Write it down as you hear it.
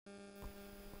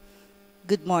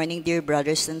Good morning, dear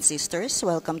brothers and sisters.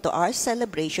 Welcome to our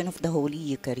celebration of the Holy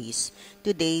Eucharist.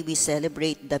 Today, we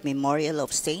celebrate the memorial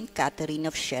of Saint Catherine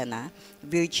of Siena,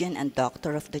 Virgin and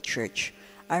Doctor of the Church.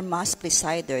 Our Mass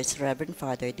presider is Reverend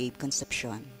Frdave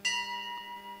Concepcion.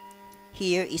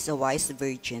 Here is a wise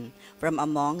virgin from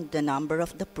among the number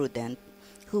of the prudent,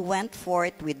 who went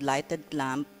forth with lighted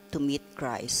lamp to meet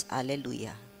Christ.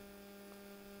 Alleluia.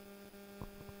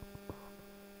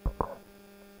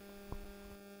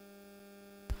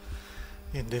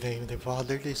 In the name of the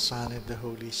Father, the Son, and the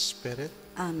Holy Spirit.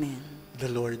 Amen. The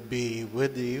Lord be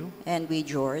with you. And with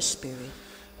your spirit.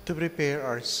 To prepare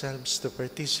ourselves to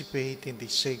participate in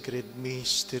the sacred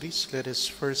mysteries, let us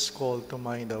first call to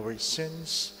mind our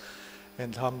sins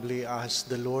and humbly ask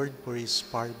the Lord for His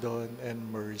pardon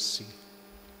and mercy.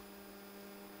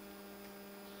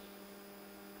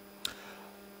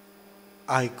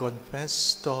 I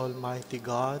confess to Almighty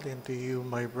God and to you,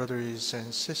 my brothers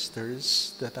and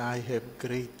sisters, that I have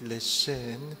greatly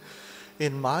sinned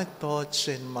in my thoughts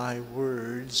and my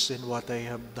words, in what I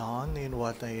have done, in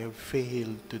what I have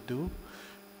failed to do,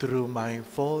 through my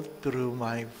fault, through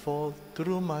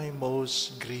my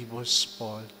most grievous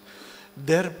fault.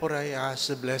 Therefore I ask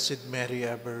the Blessed Mary,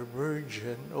 ever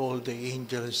Virgin, all the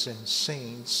angels and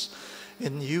saints,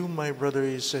 and you, my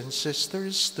brothers and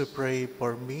sisters, to pray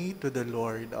for me to the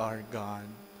Lord our God.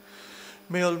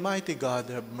 May Almighty God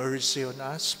have mercy on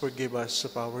us, forgive us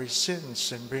of our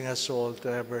sins, and bring us all to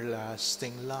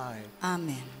everlasting life.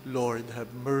 Amen. Lord,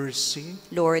 have mercy.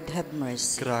 Lord, have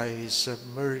mercy. Christ, have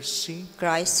mercy.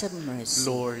 Christ, have mercy.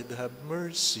 Lord, have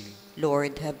mercy.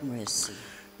 Lord, have mercy.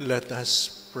 Let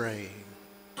us pray.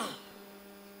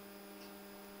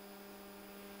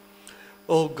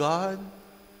 O God,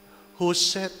 who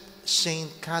set Saint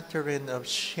Catherine of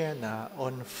Siena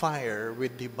on fire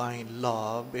with divine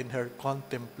love in her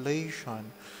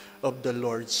contemplation of the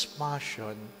Lord's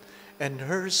Passion and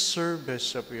her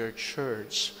service of your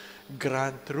Church,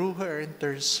 grant through her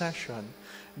intercession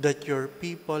that your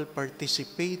people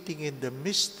participating in the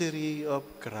mystery of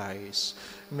Christ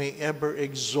may ever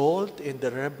exult in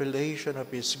the revelation of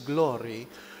His glory,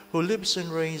 who lives and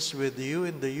reigns with you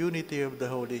in the unity of the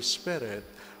Holy Spirit,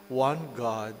 one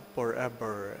God,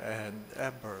 forever and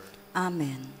ever.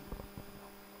 Amen.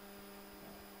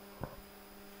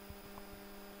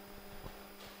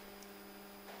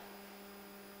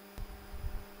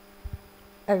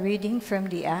 A reading from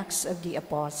the Acts of the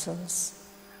Apostles.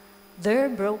 There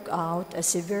broke out a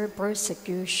severe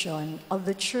persecution of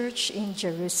the church in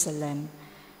Jerusalem,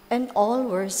 and all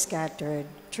were scattered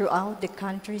throughout the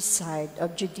countryside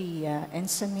of Judea and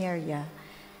Samaria,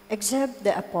 except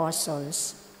the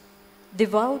apostles.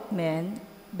 Devout men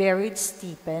buried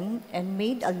Stephen and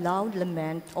made a loud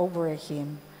lament over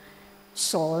him.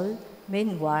 Saul,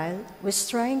 meanwhile, was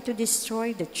trying to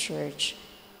destroy the church,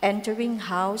 entering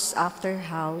house after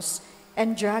house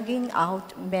and dragging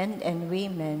out men and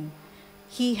women.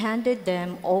 He handed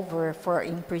them over for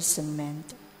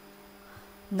imprisonment.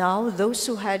 Now those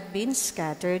who had been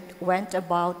scattered went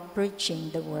about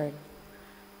preaching the word.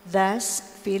 Thus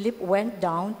Philip went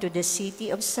down to the city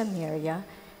of Samaria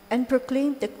and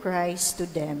proclaimed the Christ to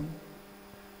them.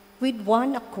 With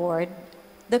one accord,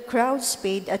 the crowds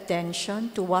paid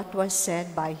attention to what was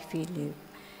said by Philip,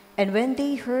 and when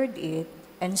they heard it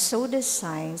and saw the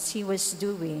signs he was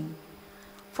doing,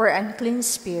 for unclean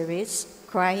spirits,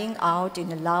 crying out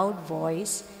in a loud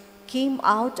voice, came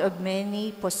out of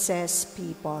many possessed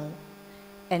people,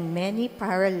 and many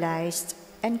paralyzed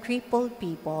and crippled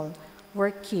people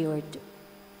were cured.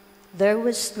 There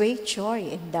was great joy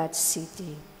in that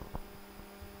city.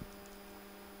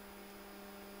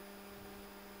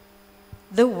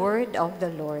 The word of the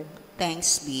Lord.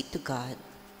 Thanks be to God.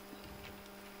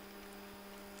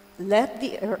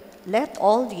 Let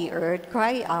all the earth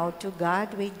cry out to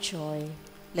God with joy.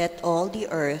 Let all the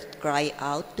earth cry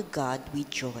out to God with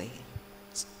joy.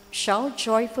 Shout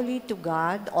joyfully to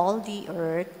God, all the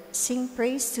earth. Sing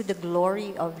praise to the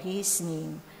glory of His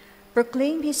name.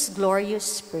 Proclaim His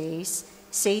glorious praise.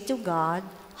 Say to God,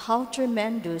 how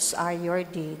tremendous are your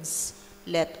deeds.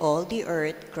 Let all the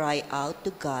earth cry out to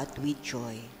God with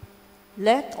joy.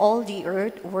 Let all the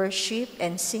earth worship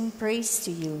and sing praise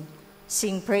to you.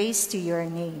 Sing praise to your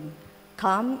name.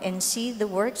 Come and see the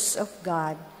works of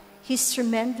God, His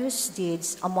tremendous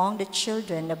deeds among the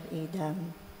children of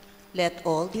Adam. Let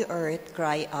all the earth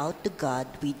cry out to God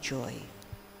with joy.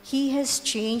 He has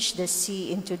changed the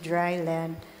sea into dry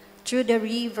land. Through the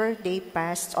river they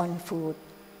passed on foot.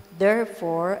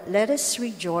 Therefore, let us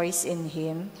rejoice in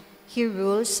Him. He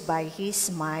rules by His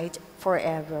might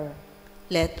forever.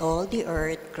 Let all the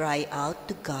earth cry out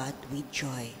to God with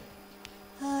joy.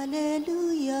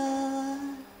 Alleluia.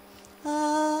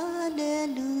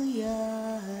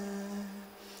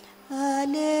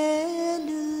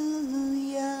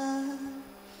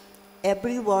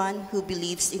 Everyone who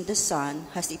believes in the Son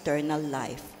has eternal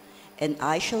life, and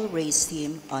I shall raise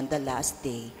him on the last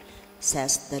day,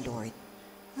 says the Lord.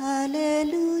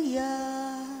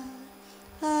 Alleluia,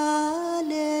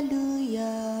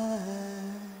 Alleluia,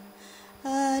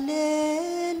 Alleluia.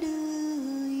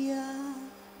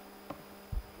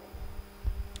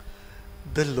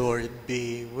 The Lord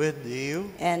be with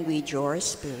you. And with your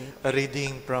spirit. A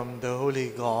reading from the Holy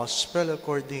Gospel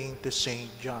according to St.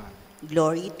 John.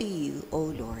 Glory to you, O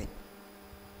Lord.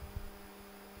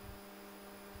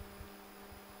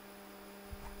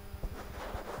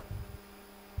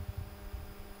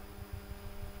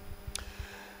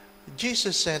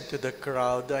 Jesus said to the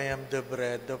crowd, I am the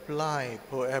bread of life.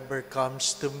 Whoever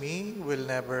comes to me will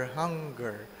never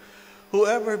hunger.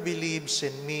 Whoever believes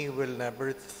in me will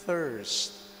never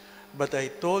thirst. But I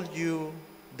told you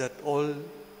that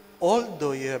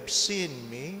although you have seen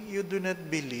me, you do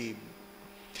not believe.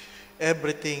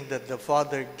 Everything that the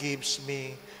Father gives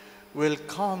me will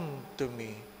come to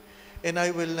me, and I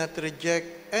will not reject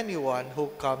anyone who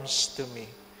comes to me,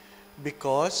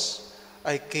 because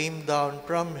I came down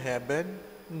from heaven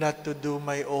not to do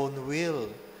my own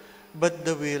will, but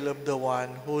the will of the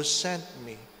one who sent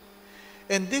me.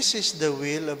 And this is the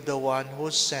will of the one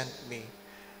who sent me,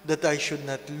 that I should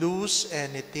not lose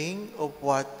anything of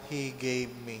what he gave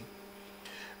me,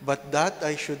 but that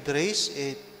I should raise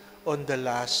it on the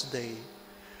last day.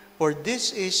 For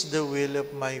this is the will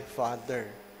of my Father,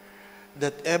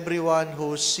 that everyone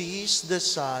who sees the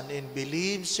Son and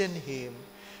believes in him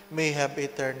may have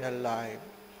eternal life,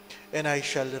 and I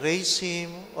shall raise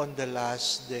him on the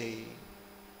last day.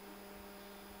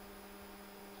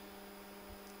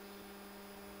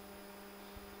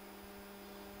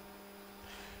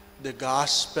 The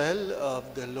Gospel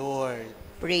of the Lord.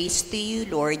 Praise to you,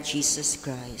 Lord Jesus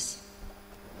Christ.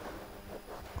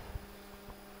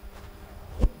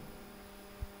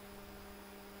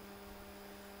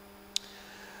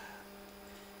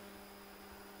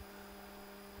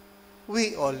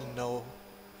 We all know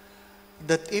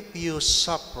that if you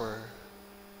suffer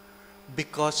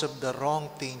because of the wrong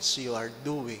things you are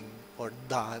doing or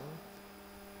done,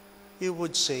 you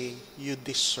would say you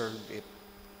deserve it.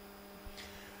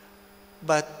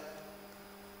 But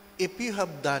if you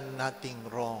have done nothing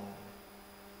wrong,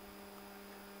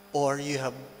 or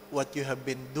what you have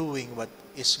been doing what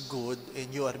is good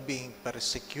and you are being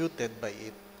persecuted by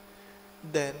it,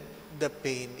 then the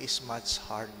pain is much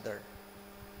harder.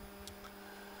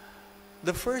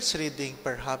 The first reading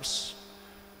perhaps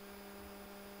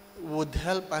would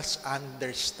help us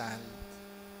understand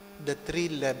the three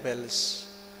levels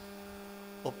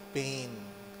of pain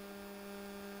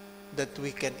that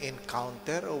we can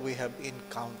encounter or we have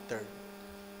encountered.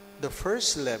 The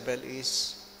first level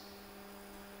is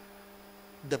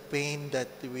the pain that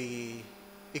we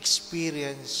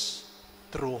experience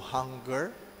through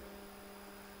hunger,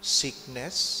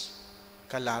 sickness,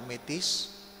 calamities,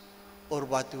 or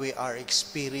what we are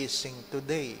experiencing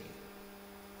today.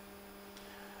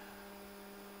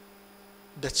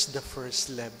 That's the first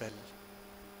level.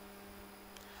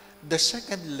 The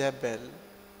second level,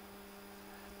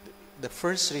 the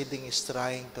first reading is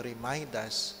trying to remind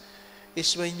us,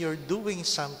 is when you're doing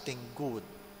something good,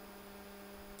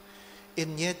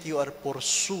 and yet you are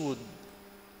pursued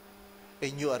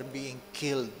and you are being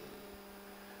killed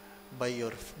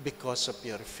because of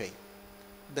your faith.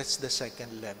 That's the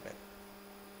second level.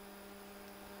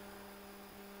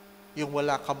 Yung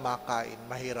wala kang makain,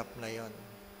 mahirap na yon.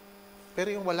 Pero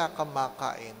yung wala kang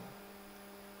makain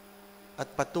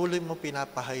at patuloy mo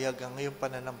pinapahayag ang iyong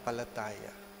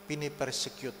pananampalataya,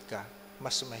 pinipersecute ka,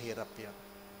 mas mahirap yan.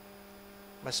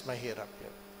 Mas mahirap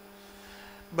yan.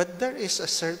 But there is a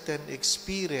certain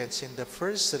experience in the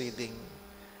first reading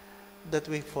that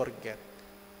we forget.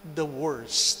 The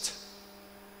worst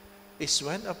is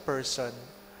when a person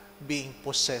being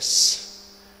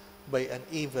possessed by an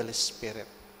evil spirit.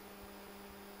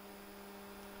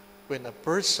 When a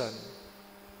person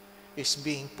is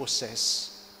being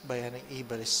possessed by an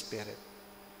evil spirit.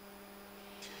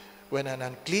 When an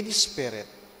unclean spirit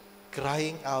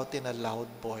crying out in a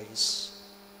loud voice,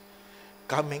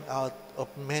 coming out of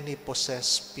many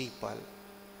possessed people.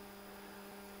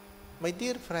 My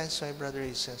dear friends, my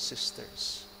brothers and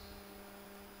sisters,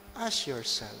 ask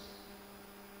yourself,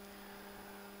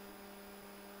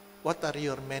 what are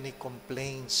your many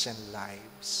complaints and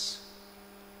lives?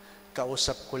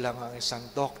 Kausap ko lang ang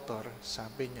isang doktor,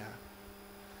 sabi niya,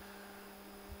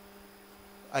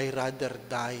 I rather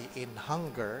die in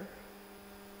hunger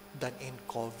than in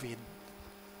COVID.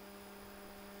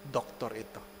 Doktor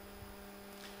ito.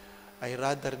 I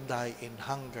rather die in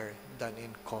hunger than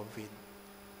in COVID.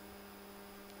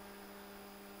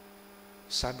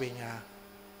 Sabi niya,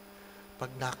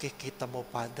 pag nakikita mo,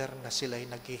 Father, na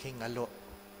sila'y naghihingalo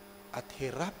at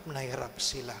hirap na hirap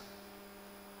sila,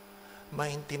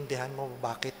 maintindihan mo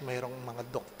bakit mayroong mga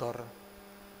doktor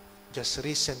just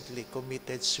recently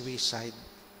committed suicide.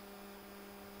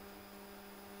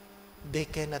 They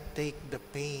cannot take the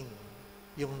pain,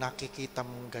 yung nakikita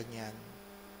mong ganyan.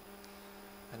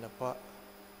 Ano po?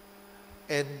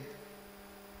 And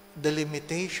the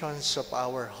limitations of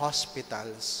our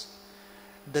hospitals,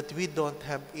 that we don't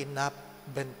have enough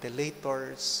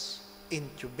ventilators,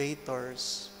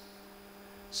 incubators.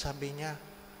 Sabi niya,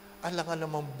 alang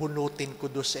namang bunutin ko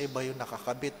doon sa iba yung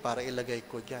nakakabit para ilagay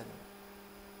ko dyan.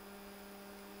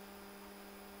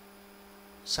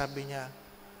 Sabi niya,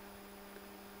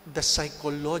 the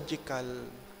psychological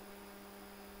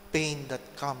pain that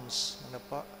comes, ano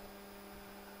pa,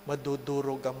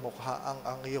 madudurog ang mukha,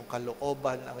 ang iyong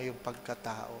kalooban, ang iyong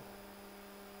pagkatao.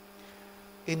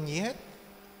 And yet,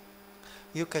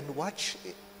 you can watch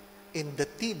in the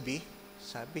TV,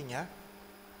 sabi niya,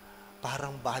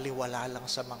 parang baliwala lang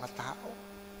sa mga tao.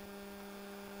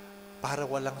 Para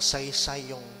walang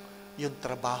saysay yung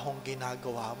trabahong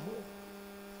ginagawa mo.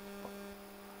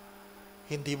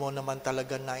 Hindi mo naman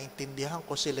talaga naintindihan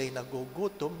kung sila'y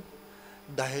nagugutom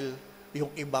dahil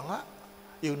yung iba nga,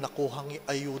 yung nakuhang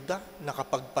ayuda,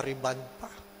 nakapagpariban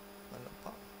pa. Ano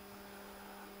pa?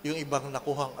 Yung ibang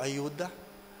nakuhang ayuda,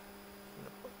 ano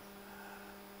pa?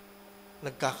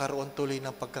 Nagkakaroon tuloy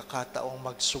ng pagkakataong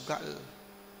magsugal,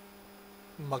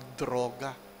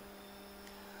 magdroga.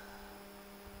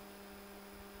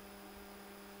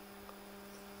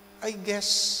 I guess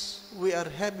we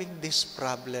are having this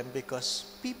problem because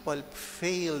people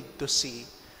failed to see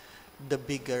the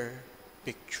bigger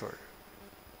picture.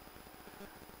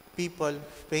 People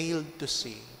failed to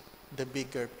see the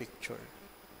bigger picture.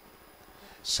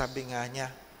 Sabi nga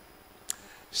niya,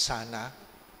 sana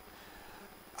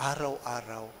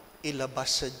araw-araw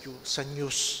ilabas sa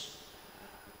news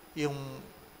yung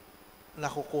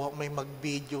nakukuha, may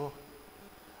mag-video,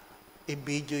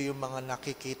 i-video yung mga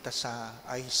nakikita sa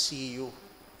ICU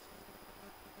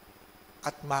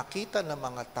at makita ng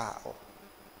mga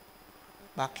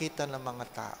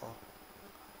tao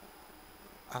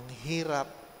ang hirap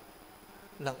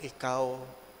ng ikaw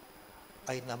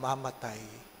ay namamatay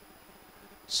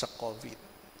sa COVID.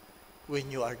 When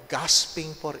you are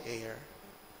gasping for air,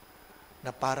 na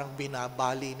parang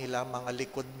binabali nila mga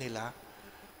likod nila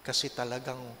kasi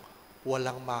talagang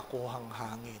walang makuhang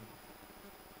hangin.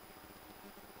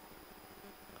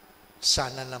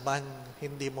 Sana naman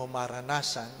hindi mo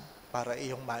maranasan para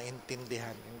iyong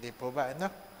maintindihan. Hindi po ba? Ano?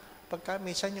 Pagka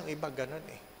minsan yung iba ganun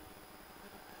eh.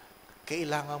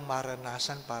 Kailangang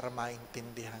maranasan para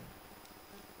maintindihan.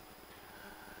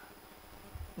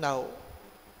 Now,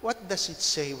 what does it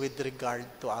say with regard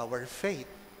to our faith?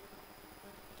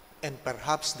 And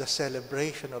perhaps the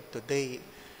celebration of today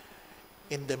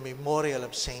in the memorial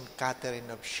of Saint Catherine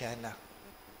of Siena.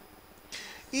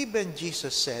 Even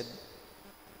Jesus said,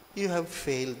 you have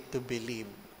failed to believe.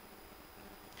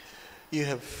 You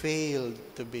have failed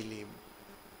to believe.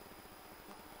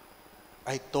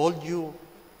 I told you,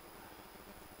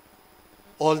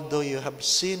 although you have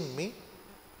seen me,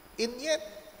 and yet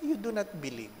you do not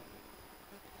believe.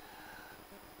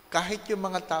 Kahit yung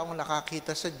mga taong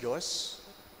nakakita sa Diyos,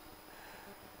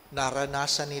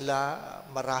 naranasan nila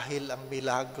marahil ang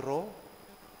milagro,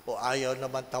 o ayaw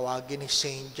naman tawagin ni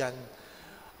Saint John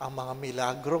ang mga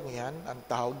milagrong yan, ang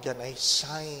tawag dyan ay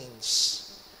signs.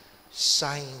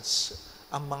 Signs,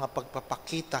 ang mga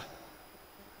pagpapakita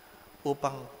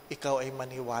upang ikaw ay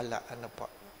maniwala. Ano po?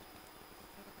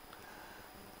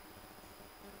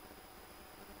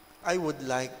 I would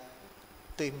like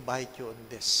to invite you on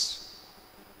this.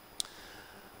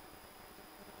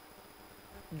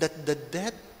 That the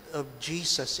death of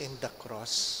Jesus in the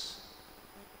cross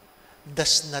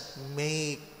does not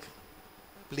make,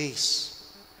 please,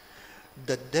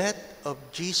 the death of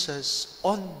Jesus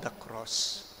on the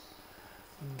cross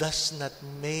does not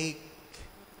make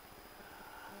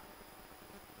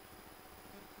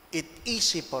it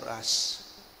easy for us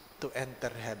to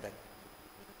enter heaven.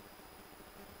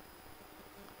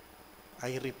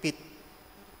 I repeat,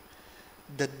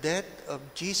 the death of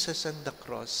Jesus on the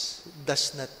cross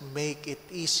does not make it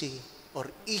easy or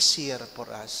easier for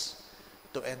us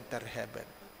to enter heaven.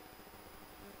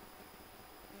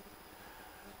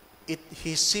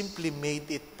 He simply made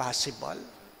it possible.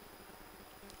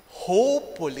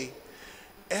 Hopefully,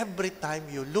 every time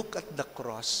you look at the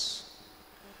cross,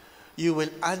 you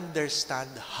will understand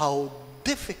how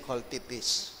difficult it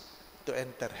is to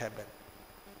enter heaven.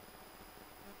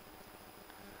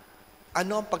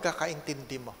 Ano ang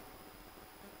pagkakaintindi mo?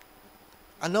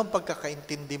 Ano ang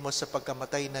pagkakaintindi mo sa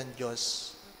pagkamatay ng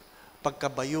Diyos,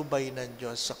 pagkabayubay ng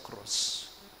Diyos sa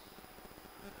krus?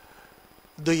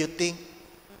 Do you think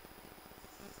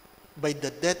by the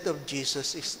death of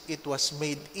Jesus, it was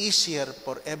made easier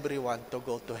for everyone to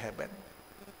go to heaven?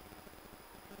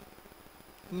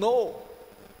 No.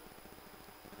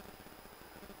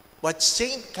 What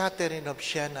Saint Catherine of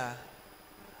Siena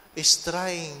is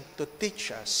trying to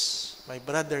teach us, my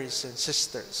brothers and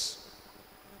sisters,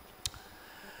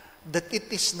 that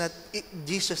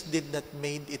Jesus did not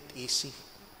made it easy.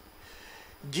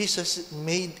 Jesus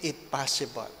made it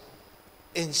possible.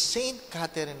 In Saint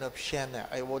Catherine of Siena,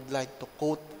 I would like to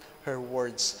quote her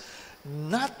words,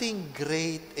 "Nothing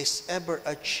great is ever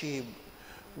achieved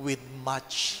with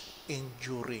much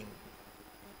enduring."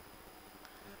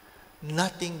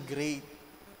 Nothing great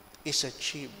is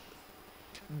achieved.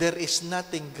 There is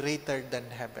nothing greater than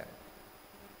heaven.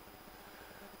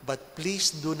 But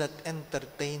please do not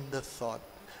entertain the thought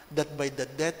that by the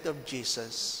death of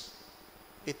Jesus,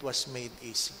 it was made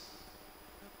easy.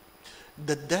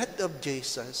 The death of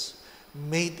Jesus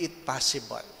made it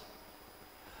possible.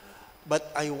 But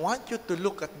I want you to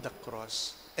look at the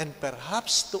cross and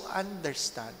perhaps to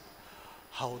understand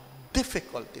how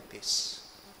difficult it is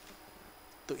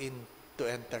to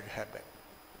enter heaven.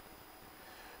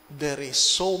 There is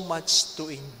so much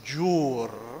to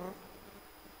endure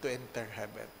to enter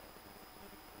heaven.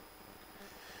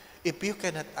 If you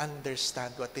cannot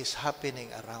understand what is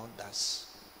happening around us,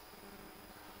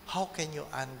 how can you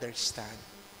understand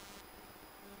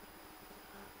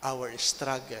our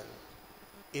struggle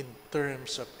in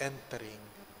terms of entering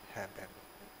heaven?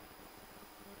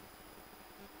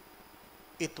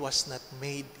 It was not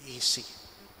made easy.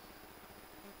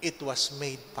 It was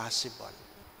made possible.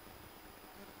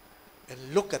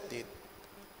 And look at it,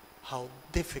 how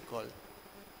difficult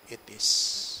it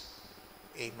is.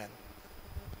 Amen.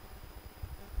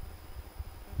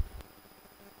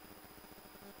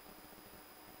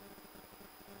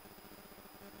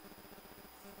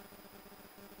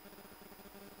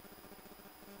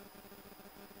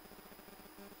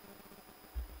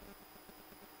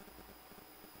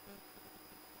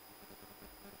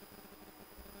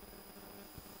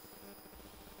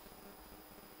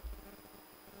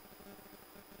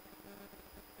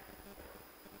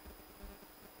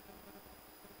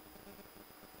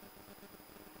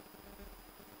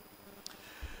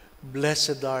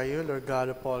 Blessed are you, Lord God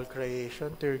of all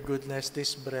creation. To your goodness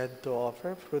this bread to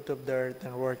offer, fruit of the earth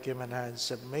and work human hands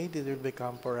have made, it will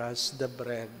become for us the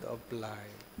bread of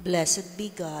life. Blessed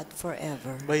be God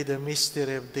forever. By the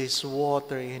mystery of this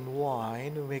water in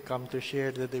wine, we may come to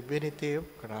share the divinity of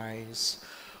Christ,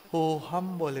 who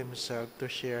humbled himself to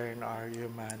share in our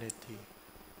humanity.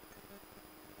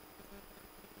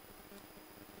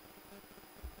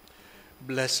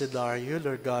 Blessed are you,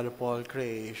 Lord God of all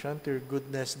creation. To your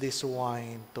goodness this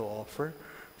wine to offer,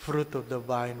 fruit of the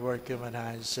vine work human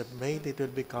hands have made, it will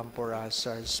become for us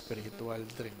our spiritual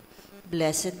drink.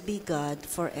 Blessed be God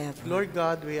forever. Lord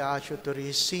God, we ask you to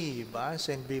receive us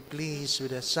and be pleased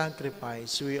with the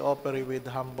sacrifice we offer you with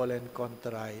humble and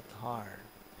contrite heart.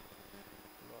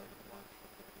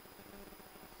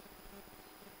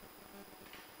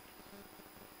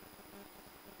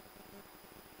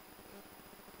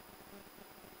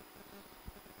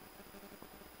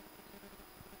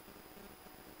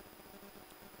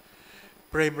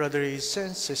 Pray, brothers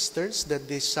and sisters, that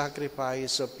this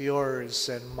sacrifice of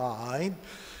yours and mine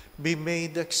be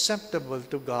made acceptable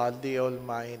to God, the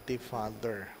Almighty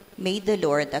Father. May the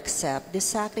Lord accept the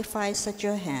sacrifice at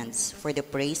your hands for the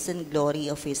praise and glory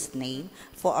of his name,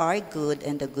 for our good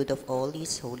and the good of all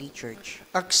his holy church.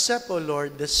 Accept, O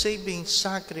Lord, the saving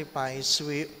sacrifice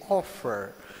we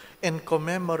offer in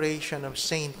commemoration of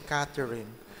Saint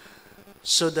Catherine,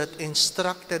 so that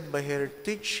instructed by her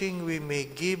teaching we may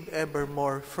give ever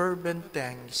more fervent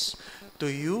thanks to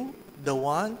you, the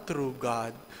one true God,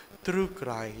 through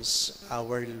Christ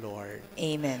our Lord.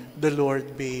 Amen. The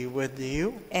Lord be with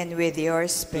you. And with your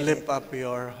spirit. Lift up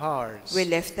your hearts. We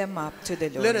lift them up to the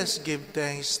Lord. Let us give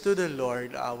thanks to the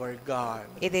Lord our God.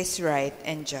 It is right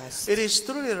and just. It is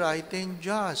truly right and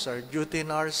just, our duty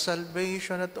and our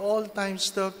salvation at all times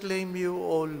to acclaim you,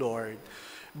 O Lord.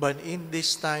 But in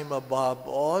this time above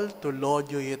all, to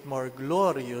laud you yet more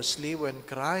gloriously when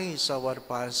Christ our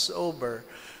Passover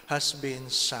has been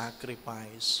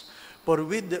sacrificed. For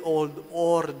with the old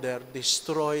order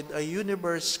destroyed, a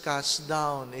universe cast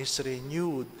down is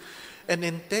renewed, and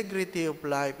integrity of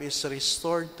life is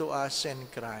restored to us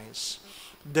in Christ.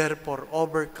 Therefore,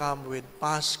 overcome with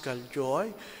paschal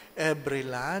joy, every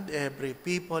land, every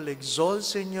people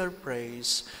exalts in your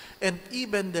praise, and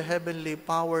even the heavenly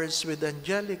powers with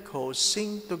angelic hosts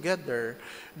sing together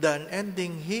the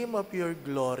unending hymn of your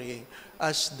glory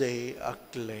as they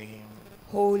acclaim.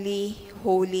 Holy,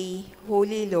 holy,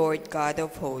 holy Lord God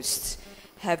of hosts,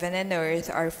 heaven and earth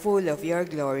are full of your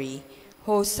glory.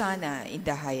 Hosanna in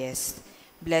the highest.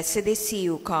 Blessed is he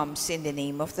who comes in the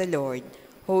name of the Lord.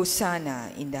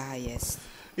 Hosanna in the highest.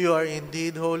 You are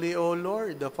indeed holy, O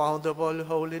Lord, the fount of all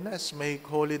holiness. Make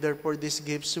holy, therefore, these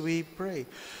gifts, we pray,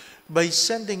 by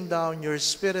sending down your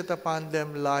Spirit upon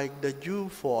them like the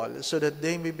dewfall, so that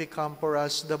they may become for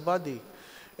us the body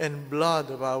and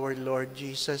blood of our Lord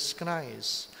Jesus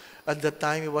Christ. At the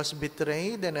time he was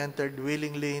betrayed and entered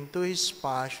willingly into his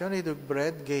passion, he took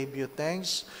bread, gave you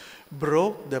thanks,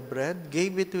 broke the bread,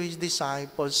 gave it to his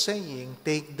disciples, saying,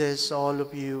 "Take this, all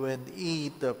of you, and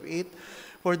eat of it,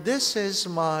 for this is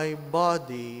my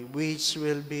body, which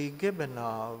will be given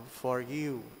up for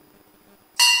you."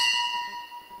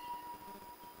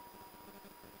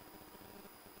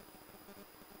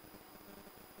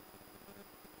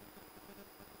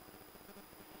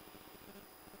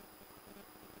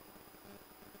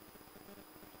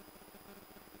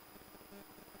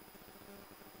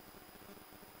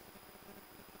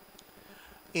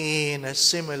 In a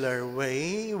similar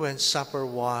way, when supper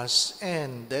was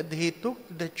ended, he took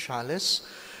the chalice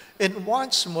and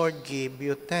once more gave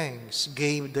you thanks,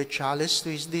 gave the chalice to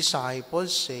his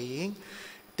disciples, saying,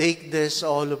 "Take this,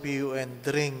 all of you, and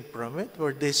drink from it,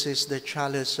 for this is the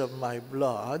chalice of my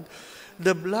blood,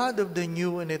 the blood of the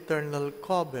new and eternal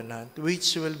covenant,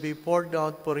 which will be poured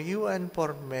out for you and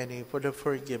for many for the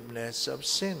forgiveness of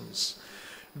sins.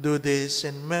 Do this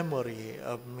in memory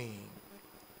of me."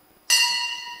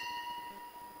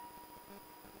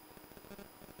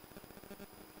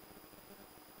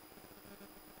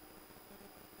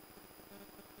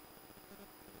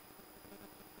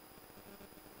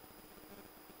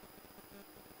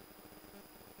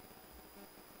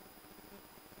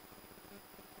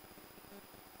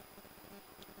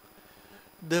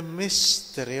 The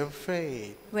mystery of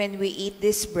faith. When we eat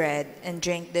this bread and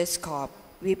drink this cup,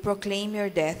 we proclaim your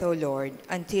death, O Lord,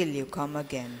 until you come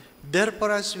again.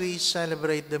 Therefore, as we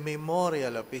celebrate the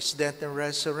memorial of his death and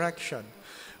resurrection,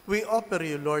 we offer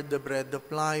you, Lord, the bread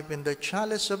of life and the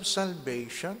chalice of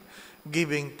salvation,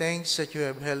 giving thanks that you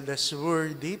have held us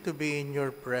worthy to be in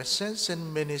your presence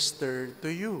and minister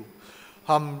to you.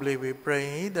 Humbly we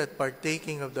pray that,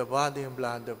 partaking of the body and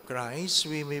blood of Christ,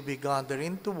 we may be gathered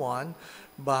into one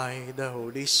by the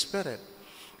Holy Spirit.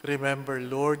 Remember,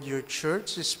 Lord, your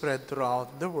church is spread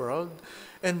throughout the world,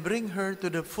 and bring her to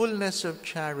the fullness of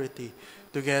charity,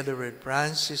 together with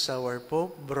Francis, our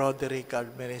Pope, Broderick,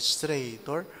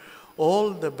 Administrator,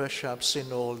 all the bishops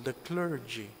and all the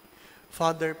clergy.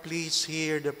 Father, please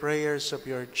hear the prayers of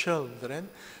your children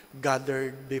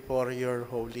gathered before your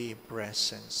holy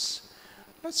presence.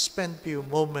 Let's spend a few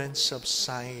moments of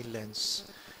silence.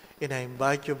 And I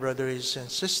invite you, brothers and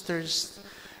sisters,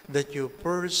 that you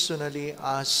personally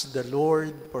ask the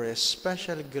Lord for a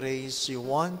special grace you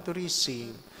want to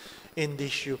receive in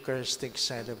this Eucharistic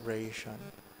celebration.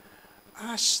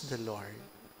 Ask the Lord.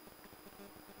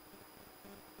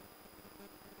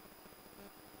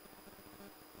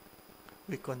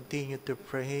 We continue to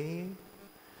pray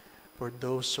for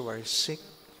those who are sick,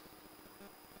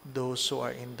 those who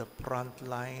are in the front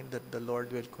line, that the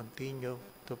Lord will continue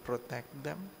to protect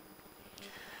them.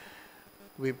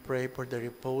 We pray for the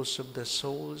repose of the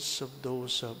souls of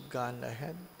those who have gone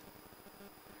ahead.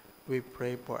 We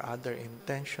pray for other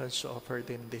intentions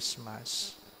offered in this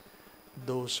Mass.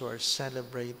 Those who are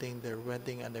celebrating their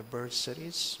wedding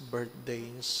anniversaries,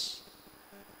 birthdays,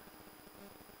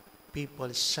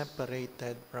 people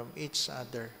separated from each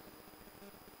other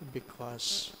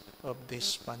because of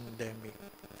this pandemic.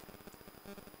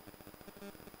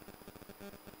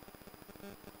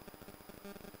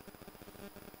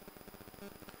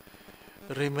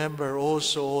 Remember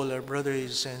also all our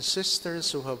brothers and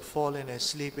sisters who have fallen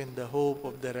asleep in the hope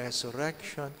of the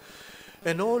resurrection,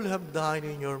 and all have died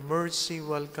in your mercy.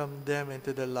 Welcome them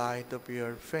into the light of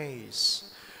your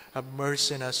face. Have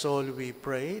mercy on us all, we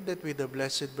pray, that with the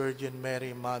Blessed Virgin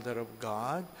Mary, Mother of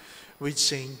God, with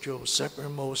Saint Joseph, her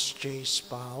most chaste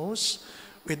spouse,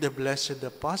 with the blessed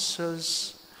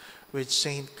apostles, with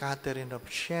Saint Catherine of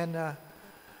Siena,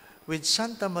 with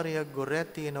Santa Maria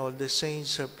Goretti and all the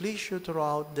saints who please you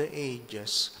throughout the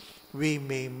ages, we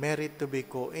may merit to be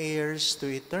co-heirs to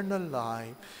eternal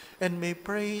life, and may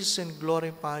praise and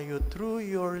glorify you through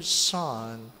your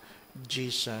Son,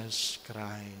 Jesus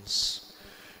Christ.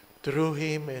 Through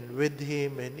him and with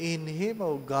him and in him,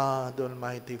 O God,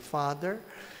 Almighty Father,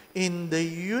 in the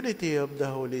unity of the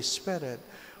Holy Spirit,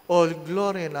 All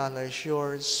glory and honor is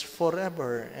yours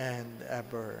forever and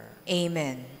ever.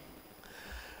 Amen.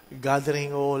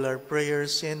 Gathering all our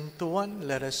prayers into one,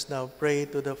 let us now pray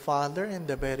to the Father in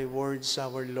the very words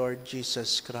our Lord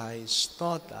Jesus Christ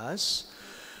taught us.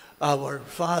 Our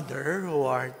Father, who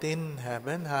art in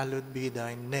heaven, hallowed be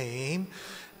thy name.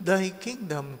 Thy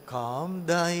kingdom come,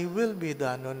 thy will be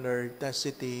done on earth as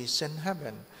it is in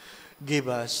heaven. Give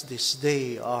us this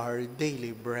day our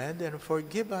daily bread, and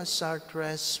forgive us our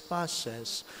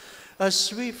trespasses,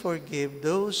 as we forgive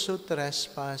those who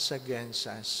trespass against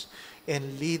us.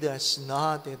 And lead us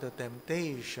not into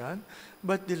temptation,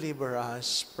 but deliver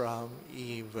us from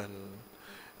evil.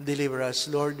 Deliver us,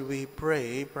 Lord, we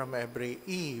pray, from every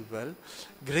evil.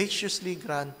 Graciously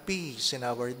grant peace in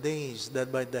our days,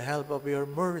 that by the help of your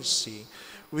mercy,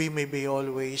 we may be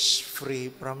always free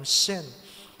from sin,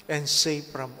 and safe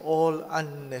from all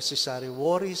unnecessary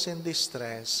worries and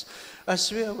distress,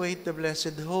 as we await the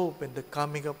blessed hope and the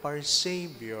coming of our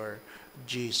Savior,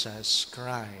 Jesus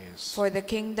Christ. For the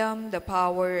kingdom, the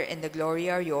power, and the glory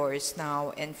are yours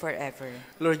now and forever.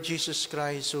 Lord Jesus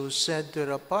Christ, who said to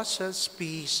the apostles,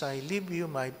 "Peace I leave you,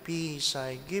 my peace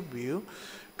I give you,"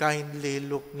 kindly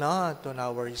look not on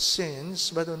our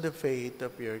sins, but on the faith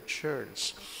of your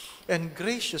church. And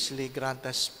graciously grant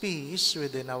us peace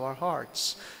within our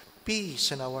hearts, peace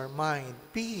in our mind,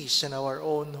 peace in our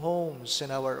own homes,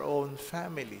 in our own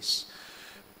families,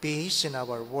 peace in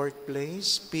our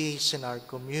workplace, peace in our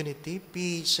community,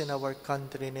 peace in our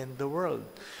country and in the world.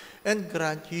 And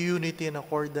grant unity in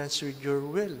accordance with your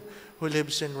will, who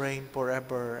lives and reigns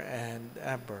forever and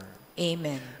ever.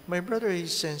 Amen. My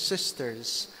brothers and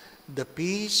sisters, the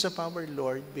peace of our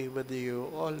Lord be with you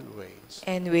always.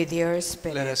 And with your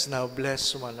spirit. Let us now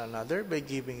bless one another by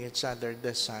giving each other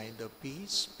the sign of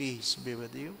peace. Peace be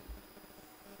with you.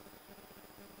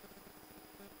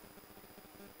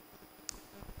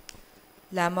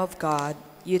 Lamb of God,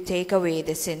 you take away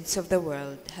the sins of the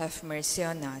world, have mercy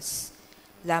on us.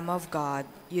 Lamb of God,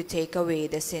 you take away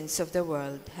the sins of the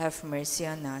world, have mercy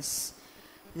on us.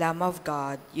 Lamb of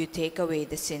God, you take away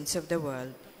the sins of the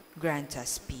world, grant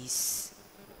us peace.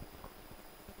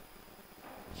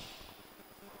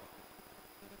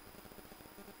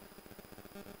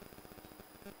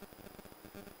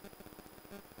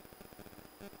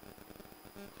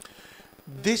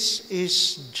 This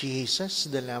is Jesus,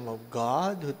 the Lamb of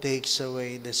God, who takes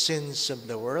away the sins of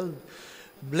the world.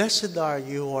 Blessed are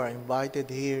you who are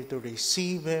invited here to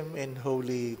receive him in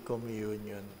Holy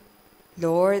Communion.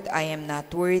 Lord, I am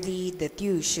not worthy that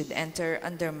you should enter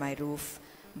under my roof,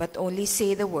 but only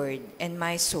say the word, and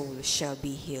my soul shall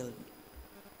be healed.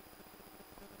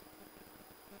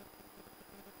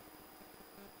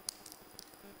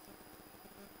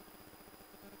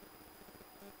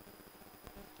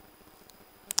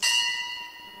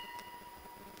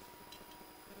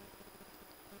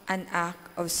 An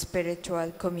act of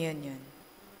spiritual communion.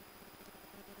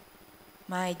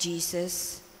 My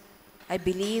Jesus, I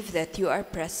believe that you are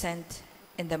present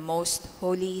in the most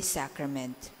holy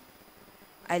sacrament.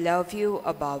 I love you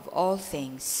above all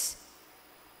things,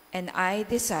 and I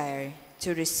desire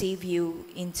to receive you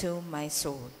into my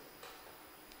soul.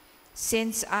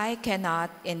 Since I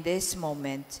cannot in this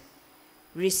moment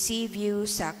receive you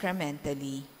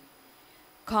sacramentally,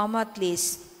 come at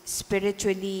least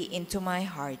spiritually into my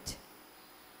heart.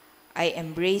 I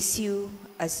embrace you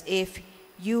as if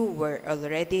you were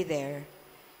already there,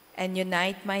 and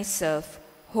unite myself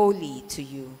wholly to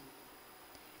you.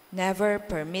 Never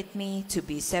permit me to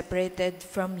be separated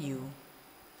from you.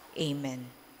 Amen.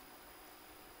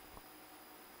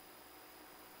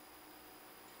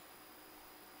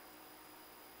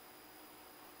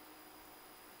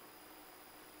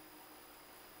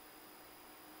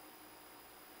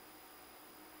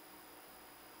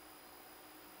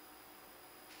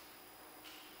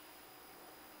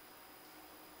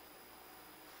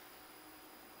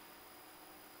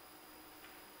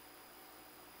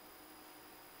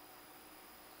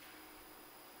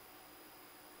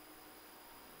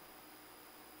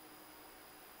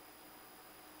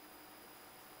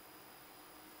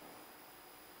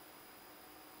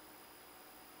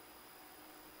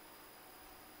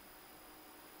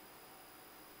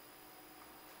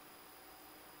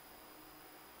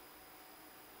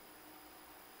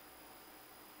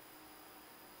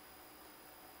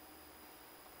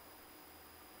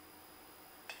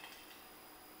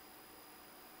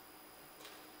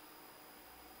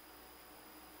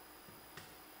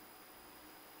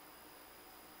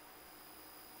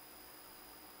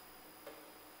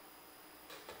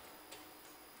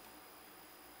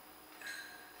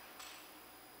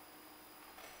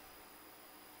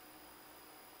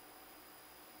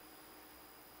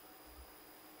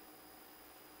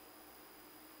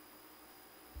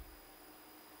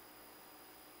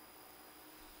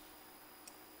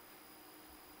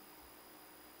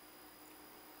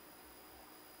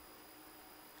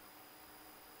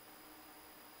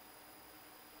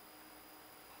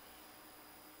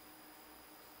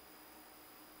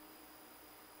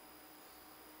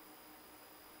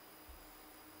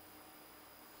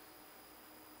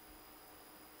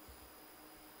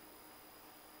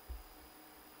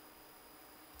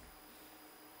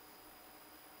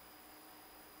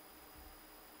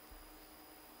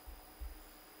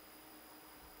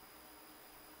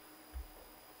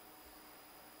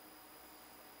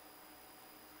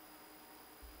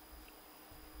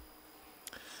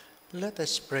 Let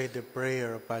us pray the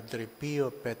prayer of Padre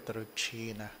Pio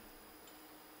Petrocina.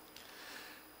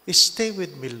 Stay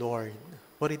with me, Lord,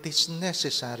 for it is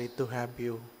necessary to have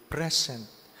you present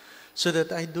so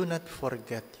that I do not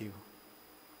forget you.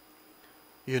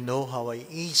 You know how I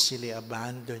easily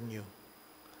abandon you.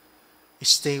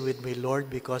 Stay with me, Lord,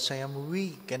 because I am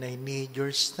weak and I need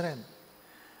your strength,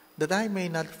 that I may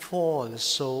not fall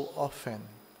so often.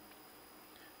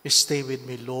 Stay with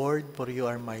me, Lord, for you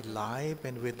are my life,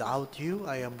 and without you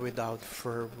I am without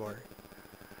fervor.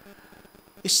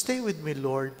 Stay with me,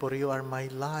 Lord, for you are my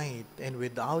light, and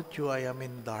without you I am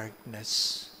in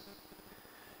darkness.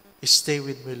 Stay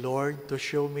with me, Lord, to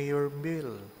show me your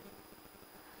will.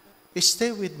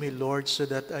 Stay with me, Lord, so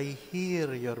that I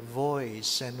hear your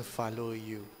voice and follow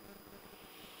you.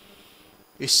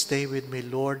 Stay with me,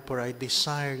 Lord, for I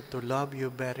desire to love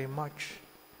you very much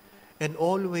and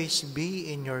always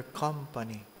be in your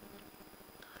company.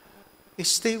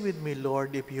 Stay with me,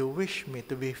 Lord, if you wish me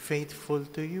to be faithful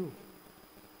to you.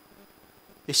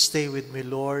 Stay with me,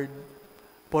 Lord,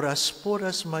 for as poor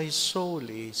as my soul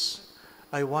is,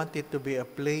 I want it to be a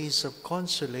place of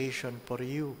consolation for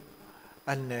you,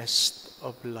 a nest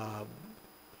of love.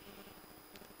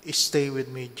 Stay with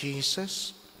me,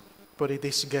 Jesus, for it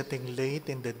is getting late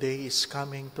and the day is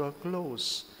coming to a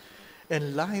close,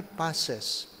 and life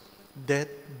passes, death,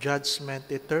 judgment,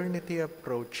 eternity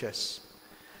approaches.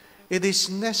 It is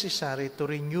necessary to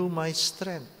renew my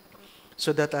strength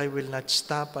so that I will not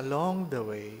stop along the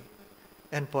way,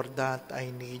 and for that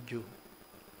I need you.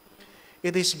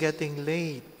 It is getting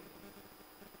late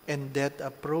and death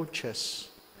approaches.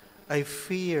 I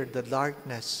fear the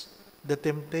darkness, the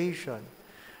temptation,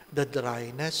 the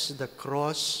dryness, the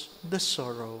cross, the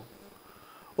sorrow.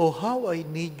 Oh, how I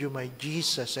need you, my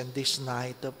Jesus, in this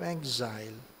night of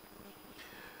exile.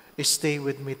 Stay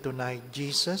with me tonight,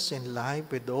 Jesus, in life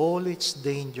with all its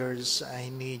dangers. I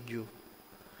need you.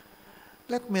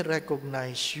 Let me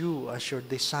recognize you as your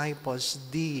disciples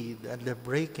did at the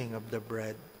breaking of the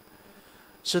bread,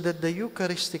 so that the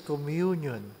Eucharistic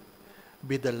communion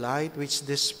be the light which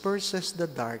disperses the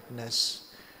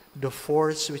darkness, the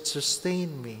force which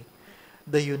sustains me,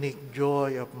 the unique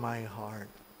joy of my heart.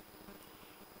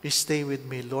 Stay with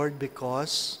me, Lord,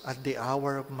 because at the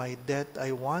hour of my death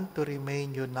I want to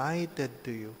remain united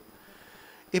to you,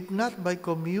 if not by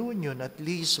communion, at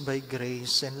least by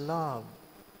grace and love.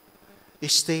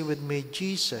 Stay with me,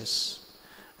 Jesus.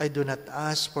 I do not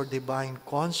ask for divine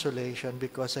consolation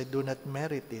because I do not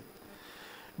merit it,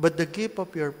 but the gift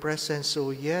of your presence.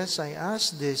 Oh yes, I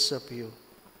ask this of you.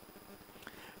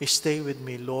 Stay with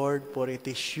me, Lord, for it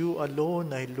is you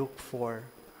alone I look for.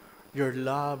 Your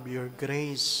love, your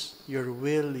grace, your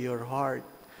will, your heart,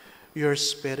 your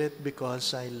spirit,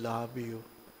 because I love you.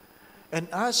 And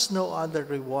ask no other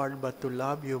reward but to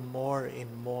love you more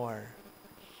and more.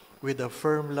 With a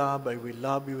firm love, I will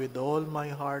love you with all my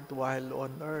heart while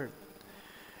on earth,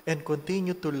 and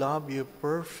continue to love you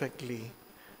perfectly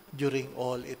during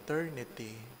all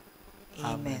eternity.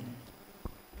 Amen.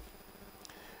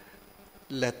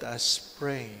 Let us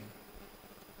pray.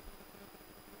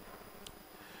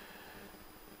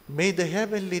 May the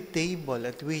heavenly table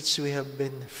at which we have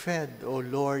been fed, O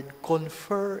Lord,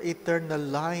 confer eternal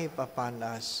life upon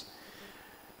us,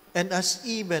 and as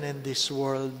even in this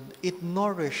world, it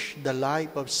nourish the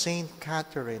life of Saint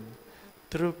Catherine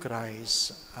through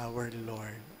Christ our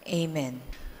Lord. Amen.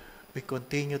 We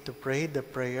continue to pray the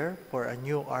prayer for a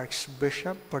new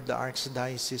Archbishop for the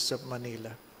Archdiocese of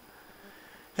Manila.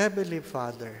 Heavenly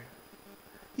Father,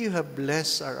 you have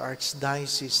blessed our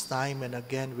Archdiocese time and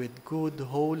again with good,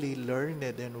 holy,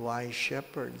 learned, and wise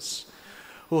shepherds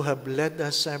who have led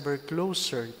us ever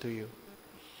closer to you.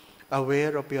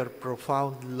 Aware of your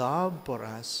profound love for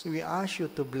us, we ask you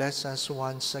to bless us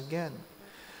once again.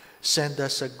 Send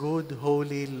us a good,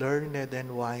 holy, learned,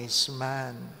 and wise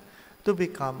man to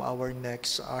become our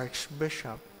next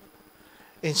Archbishop.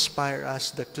 Inspire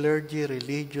us, the clergy,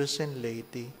 religious, and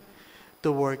laity,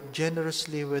 to work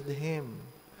generously with him,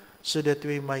 so that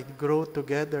we might grow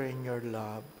together in your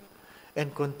love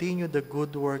and continue the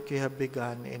good work you have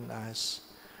begun in us,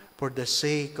 for the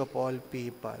sake of all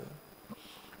people.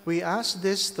 We ask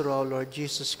this through our Lord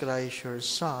Jesus Christ, your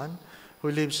Son,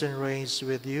 who lives and reigns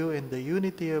with you in the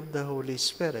unity of the Holy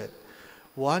Spirit,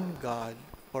 one God,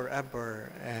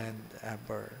 forever and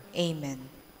ever. Amen.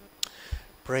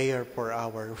 Prayer for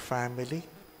our family.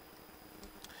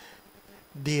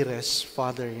 Dearest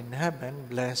Father in heaven,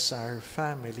 bless our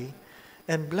family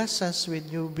and bless us with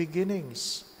new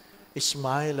beginnings.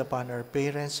 Smile upon our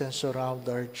parents and surround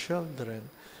our children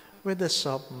with the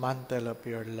soft mantle of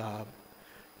your love.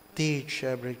 Teach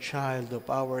every child of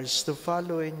ours to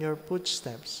follow in your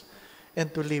footsteps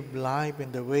and to live life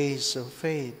in the ways of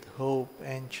faith, hope,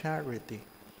 and charity.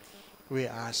 We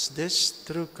ask this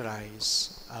through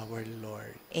Christ our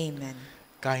Lord. Amen.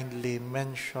 Kindly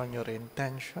mention your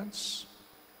intentions.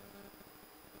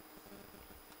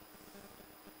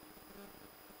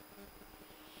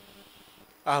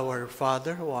 Our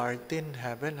Father who art in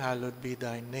heaven, hallowed be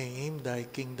thy name. Thy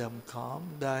kingdom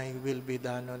come, thy will be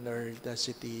done on earth as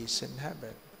it is in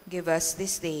heaven. Give us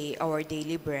this day our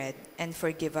daily bread, and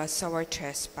forgive us our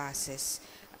trespasses,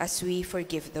 as we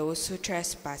forgive those who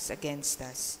trespass against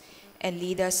us. And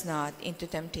lead us not into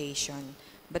temptation,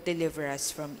 but deliver us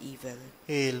from evil.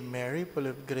 Hail Mary, full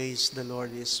of grace, the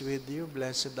Lord is with you.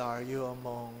 Blessed are you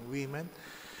among women,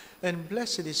 and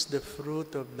blessed is the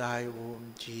fruit of thy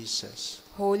womb, Jesus.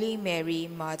 Holy Mary,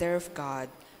 Mother of God,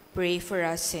 pray for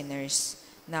us sinners,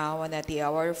 now and at the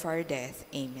hour of our death.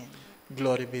 Amen.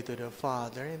 Glory be to the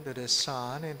Father, and to the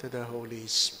Son, and to the Holy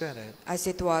Spirit. As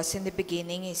it was in the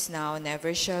beginning, is now, and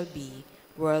ever shall be,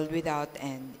 world without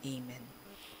end. Amen.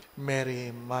 Mary,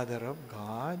 Mother of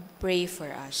God, Pray for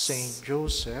us. Saint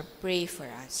Joseph, Pray for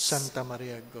us. Santa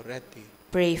Maria Goretti,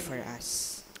 Pray for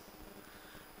us.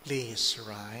 please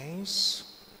rise.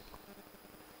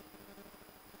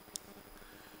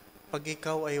 Pag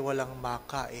ikaw ay walang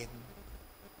makain,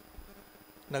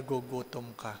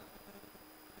 nagugutom ka.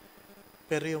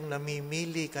 Pero yung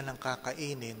namimili ka ng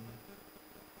kakainin,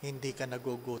 hindi ka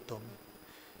nagugutom.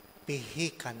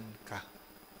 Pihikan ka.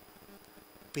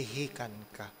 Pihikan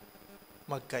ka.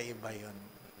 Magkaiba yun.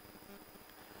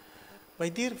 My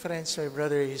dear friends, my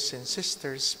brothers and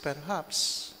sisters,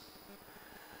 perhaps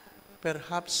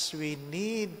we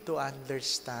need to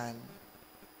understand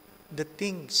the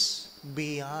things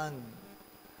beyond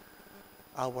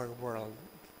our world.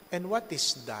 And what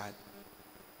is that?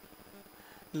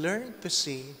 Learn to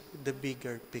see the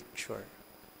bigger picture.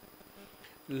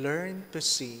 Learn to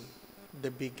see the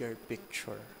bigger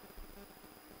picture.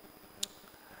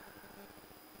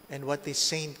 And what is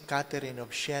Saint Catherine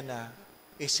of Siena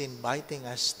is inviting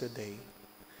us today,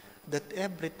 that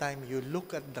every time you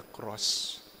look at the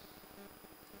cross,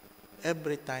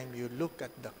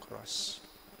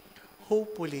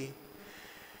 hopefully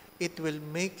it will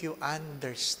make you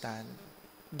understand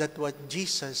that what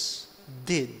Jesus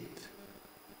did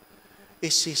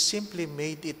is He simply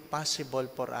made it possible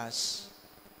for us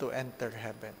to enter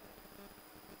heaven.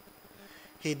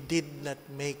 He did not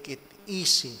make it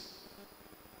easy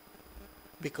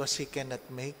because He cannot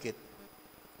make it.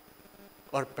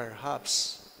 Or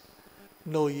perhaps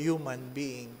no human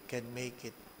being can make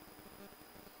it.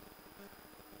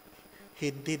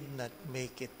 He did not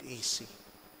make it easy.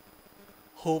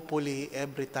 Hopefully,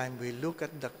 every time we look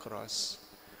at the cross,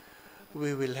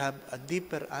 we will have a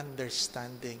deeper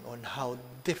understanding on how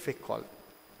difficult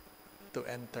to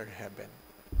enter heaven.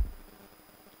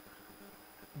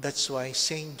 That's why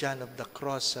St. John of the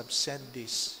Cross have said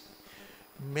this: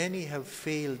 many have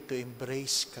failed to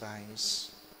embrace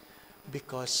Christ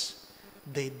because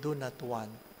they do not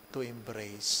want to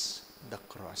embrace the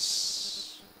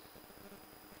cross.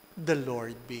 The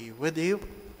Lord be with you.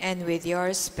 And with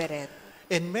your spirit.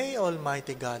 And may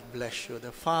Almighty God bless you,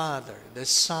 the Father, the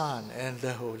Son, and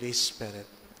the Holy Spirit.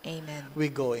 Amen. We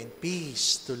go in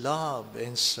peace to love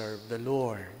and serve the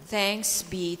Lord. Thanks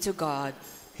be to God.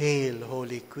 Hail,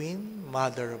 Holy Queen,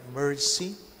 Mother of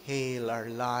Mercy. Hail our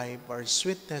life, our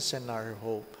sweetness, and our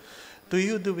hope. To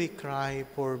you do we cry,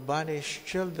 poor banished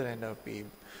children of Eve.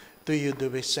 To you do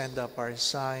we send up our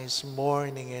sighs,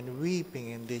 mourning and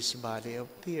weeping in this valley of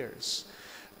tears.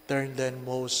 Turn then,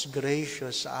 most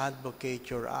gracious Advocate,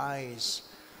 your eyes.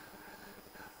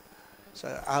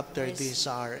 So after this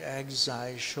our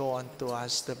exile, show unto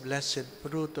us the blessed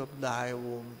fruit of thy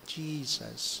womb,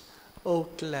 Jesus. O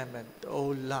clement, O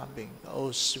loving,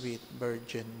 O sweet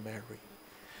Virgin Mary.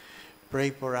 Pray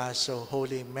for us, O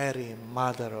Holy Mary,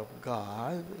 Mother of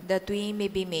God, that we may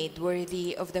be made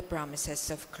worthy of the promises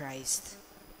of Christ.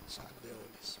 Son of the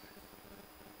Holy Spirit.